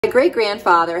My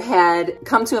great-grandfather had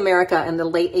come to America in the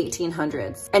late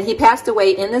 1800s, and he passed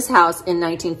away in this house in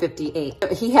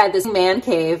 1958. He had this man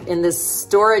cave in this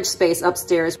storage space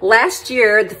upstairs. Last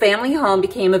year, the family home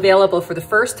became available for the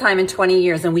first time in 20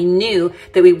 years, and we knew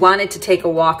that we wanted to take a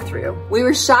walk through. We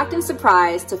were shocked and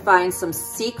surprised to find some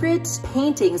secret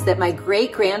paintings that my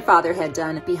great-grandfather had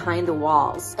done behind the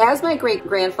walls. As my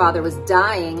great-grandfather was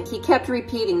dying, he kept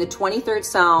repeating the 23rd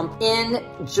Psalm in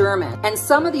German, and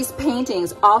some of these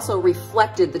paintings also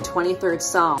reflected the 23rd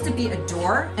Psalm. To be a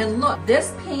door, and look,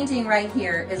 this painting right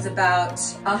here is about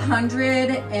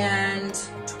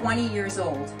 120 years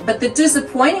old. But the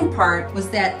disappointing part was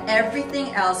that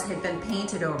everything else had been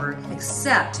painted over,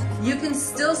 except you can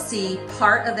still see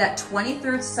part of that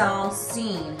 23rd Psalm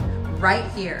scene right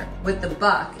here with the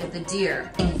buck and the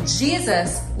deer. And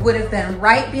Jesus would have been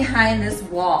right behind this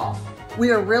wall.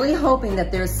 We are really hoping that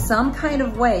there's some kind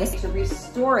of way to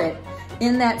restore it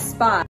in that spot.